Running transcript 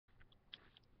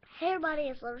Hey everybody,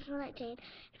 it's Lovers119.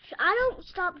 If I don't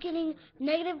stop getting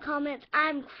negative comments,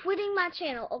 I'm quitting my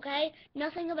channel, okay?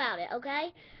 Nothing about it, okay?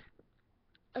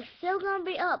 It's still gonna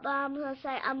be up, but I'm gonna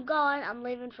say I'm gone, I'm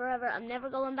leaving forever, I'm never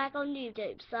going back on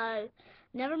YouTube, so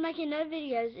never making no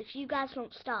videos if you guys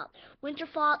don't stop.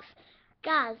 winterfox,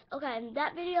 guys, okay, in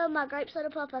that video of my grape soda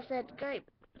pup, I said grape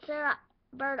Sarah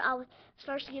Bird, I was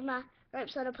first to give my grape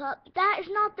soda pup. That is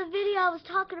not the video I was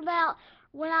talking about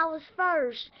when I was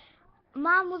first.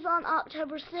 Mine was on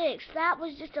October 6th. That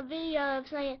was just a video of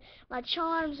saying my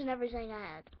charms and everything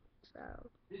I had. So.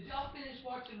 Did y'all finish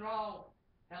watching Raw?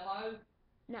 Hello?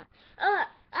 No.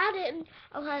 I didn't.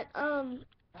 Okay,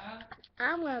 Huh?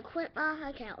 I'm gonna quit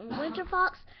my account.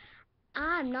 winterfox,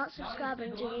 I'm not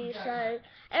subscribing to you, so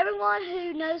everyone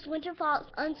who knows winterfox,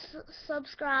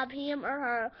 unsubscribe him or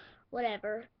her,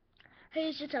 whatever.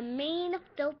 Who's just a mean,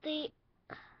 filthy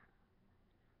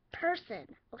person,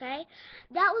 okay?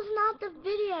 That was not the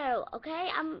video, okay?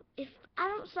 If I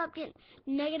don't stop getting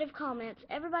negative comments,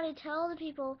 everybody tell the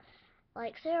people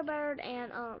like Sarah Bird,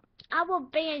 and I will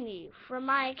ban you from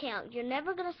my account. You're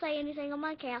never gonna say anything on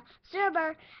my account. Sarah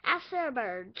Bird, ask Sarah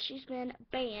Bird. She's been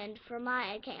banned from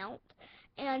my account,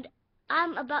 and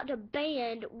I'm about to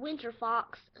ban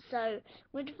winterfox. So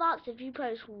winterfox, if you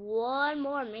post one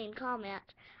more mean comment,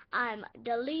 I'm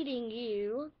deleting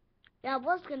you. I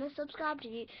was going to subscribe to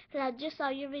you because I just saw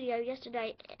your video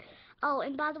yesterday. Oh,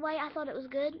 and by the way, I thought it was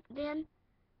good then.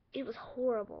 It was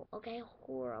horrible, okay?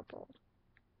 Horrible.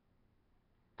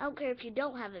 I don't care if you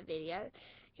don't have a video.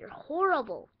 You're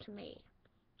horrible to me.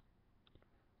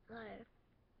 So,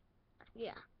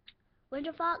 yeah.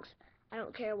 winterfox, I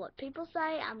don't care what people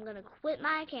say. I'm going to quit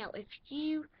my account if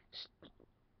you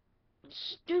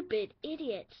stupid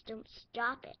idiots don't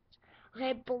stop it.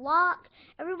 Okay, block.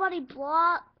 Everybody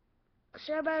block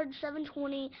Sarahbird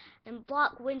 720 and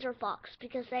block winterfox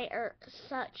because they are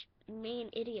such mean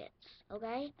idiots,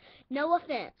 okay? No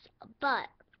offense, but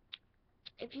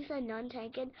if you say none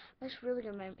taken, that's really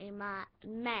gonna make me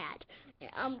mad.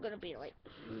 And I'm gonna be like,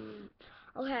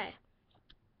 okay.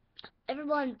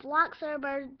 Everyone block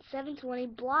Sarahbird 720,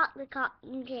 block the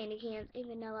cotton candy cans,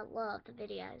 even though I love the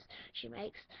videos she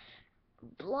makes.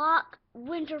 Block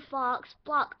winterfox,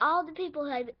 block all the people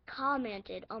who have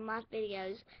commented on my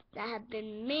videos that have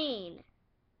been mean.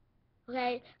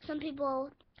 Okay, some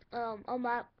people on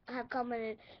my have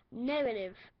commented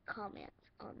negative comments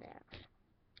on there.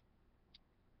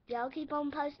 Y'all keep on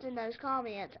posting those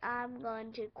comments. I'm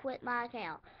going to quit my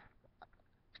account.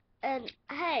 And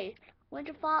hey,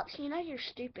 winterfox, you know you're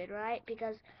stupid, right?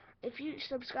 Because if you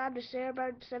subscribe to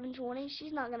SarahBird720,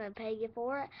 she's not gonna pay you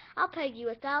for it. I'll pay you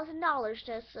 $1,000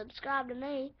 to subscribe to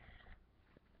me.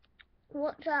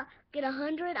 Once I get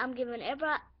 100, I'm giving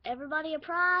everybody a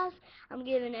prize. I'm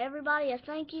giving everybody a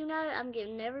thank you note. I'm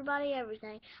giving everybody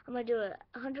everything. I'm gonna do a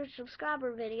 100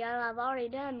 subscriber video. I've already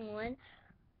done one.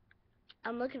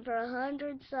 I'm looking for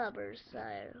 100 subbers, so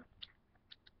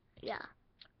yeah.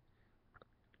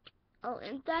 Oh,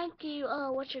 and thank you.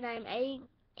 What's your name?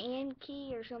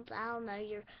 Anki or something? I don't know.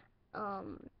 You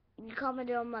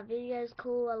commented on my videos.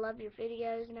 Cool. I love your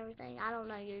videos and everything. I don't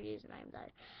know your username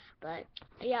though. But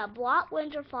yeah, block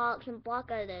winterfox and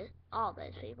block all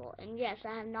those people. And yes,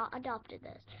 I have not adopted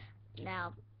this.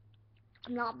 Now,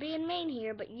 I'm not being mean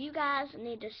here, but you guys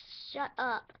need to shut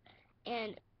up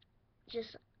and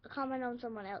just comment on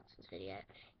someone else's video.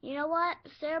 You know what,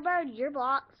 Sarah Bird, you're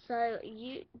blocked, so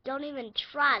you don't even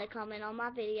try to comment on my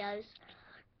videos.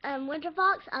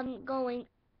 winterfox, I'm going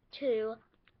to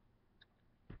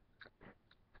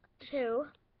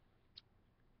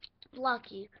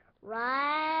block you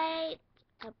right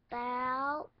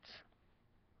about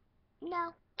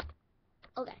now.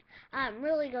 Okay, I'm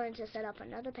really going to set up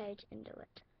another page and do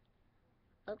it.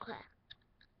 Okay.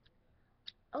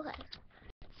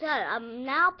 So I'm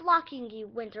now blocking you,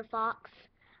 winterfox.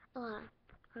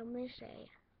 Let me see.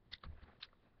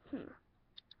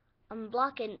 I'm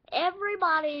blocking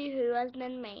everybody who has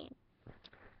been mean.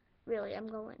 Really, I'm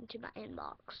going to my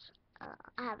inbox.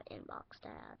 I have an inbox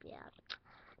tab, yeah.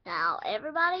 Now,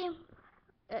 everybody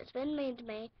that's been mean to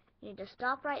me, you need to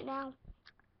stop right now,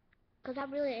 because I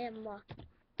really am blocking.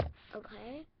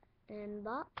 Okay,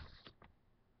 inbox.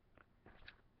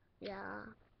 Yeah.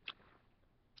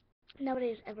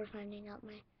 Nobody's ever finding out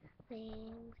my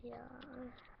things, yeah.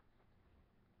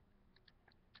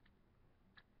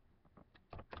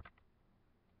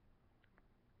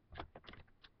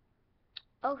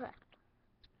 Okay.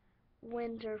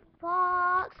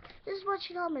 winterfox. This is what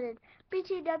she commented.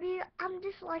 BTW, I'm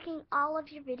disliking all of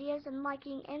your videos and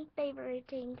liking and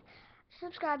favoriting,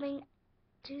 subscribing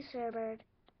to Sarah Bird.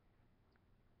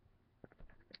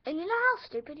 And you know how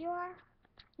stupid you are?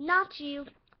 not you.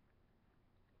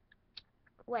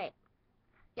 Wait.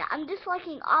 Yeah, I'm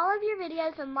disliking all of your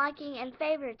videos and liking and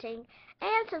favoriting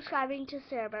and subscribing to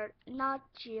Sarah, not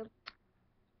you.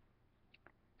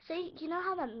 See, you know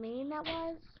how mean that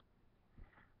was?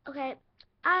 Okay,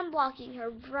 I'm blocking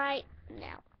her right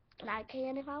now. And I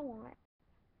can if I want.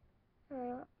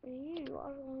 You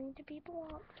are going to be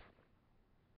blocked.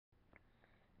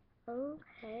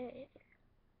 Okay.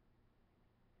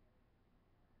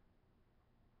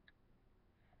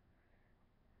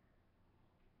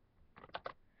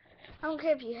 I don't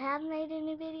care if you have made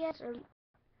any videos or...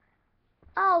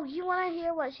 Oh, you want to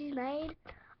hear what she's made?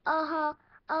 Uh-huh.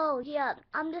 Oh, yeah.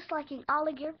 I'm disliking all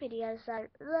of your videos, so...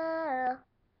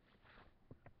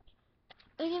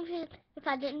 Even if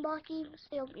I didn't block you,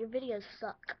 still, your videos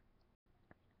suck.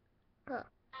 Huh.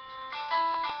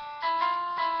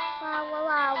 Wah, wah,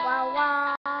 wah, wah,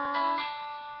 wah.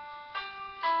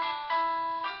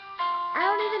 I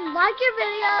don't even like your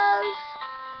videos.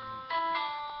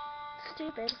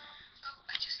 Stupid.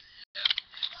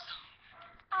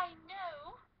 I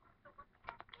know.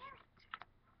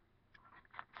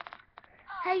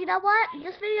 Hey, you know what?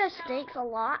 This video stinks a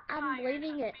lot. I'm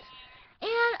leaving it.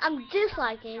 And I'm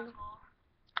disliking.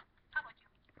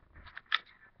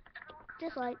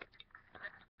 Dislike.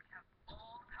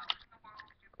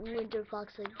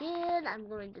 Winterfox again. I'm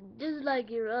going to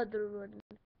dislike your other one.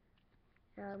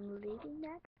 I'm leaving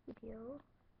that video.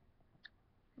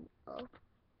 Oh,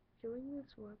 doing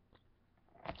this one.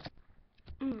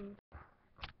 I'm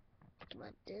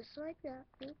gonna dislike that.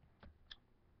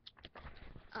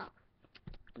 Oh,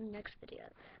 next video.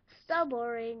 So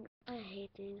boring. I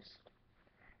hate these.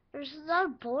 They're so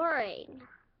boring.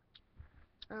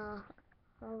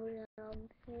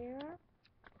 Around here.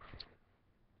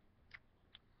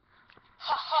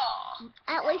 Ha ha!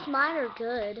 At least mine are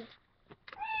good.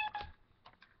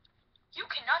 You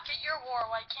cannot get your war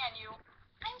away, can you?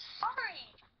 I'm sorry.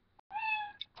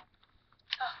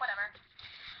 Whatever.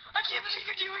 I can't believe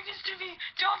you're doing this to me.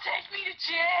 Don't take me to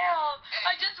jail.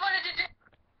 I just wanted to do...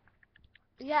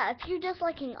 Yeah, if you're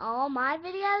disliking all my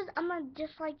videos, I'm gonna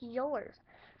dislike yours.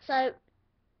 So,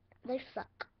 they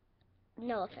suck.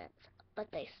 No offense,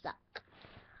 but they suck.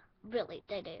 Really,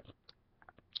 they do.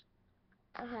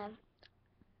 Okay.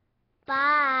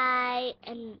 Bye.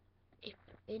 And if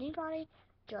anybody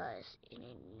does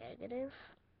any negative,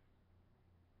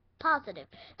 positive.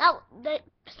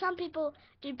 Some people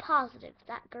do positive.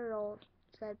 That girl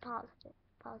said positive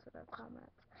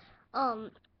comments.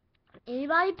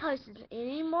 Anybody posts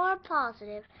any more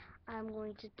positive, I'm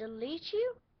going to delete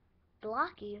you,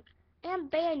 block you,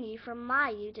 and ban you from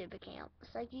my YouTube account,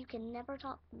 so you can never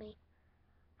talk to me.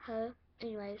 Huh?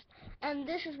 Anyways, and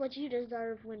this is what you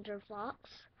deserve, winterfox.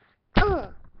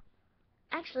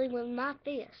 Actually, with my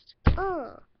fist.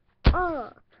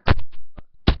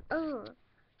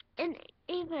 And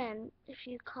even if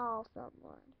you call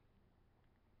someone,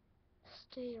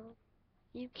 still,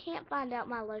 you can't find out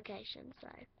my location, so,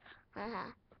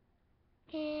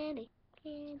 candy,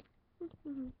 candy,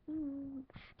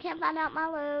 can't find out my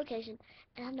location,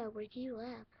 and I know where you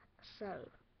live, so,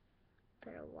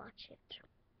 better watch it.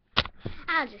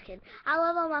 I'm just kidding. I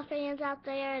love all my fans out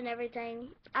there and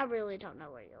everything. I really don't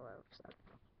know where you live, so.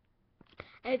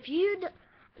 If you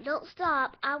don't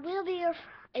stop, I will be your...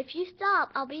 If you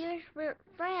stop, I'll be your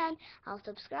friend. I'll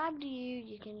subscribe to you.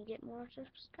 You can get more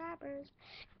subscribers.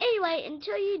 Anyway,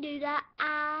 until you do that,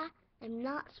 I am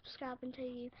not subscribing to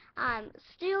you. I'm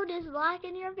still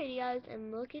disliking your videos,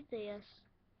 and look at this.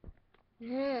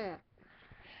 Yeah.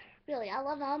 Really, I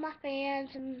love all my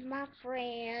fans and my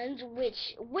friends,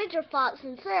 which Winterfox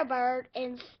and Sarahbird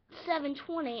and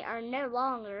 720 are no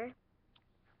longer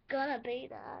gonna be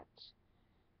that.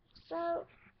 So,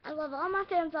 I love all my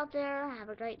fans out there. Have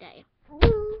a great day.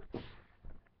 Woo!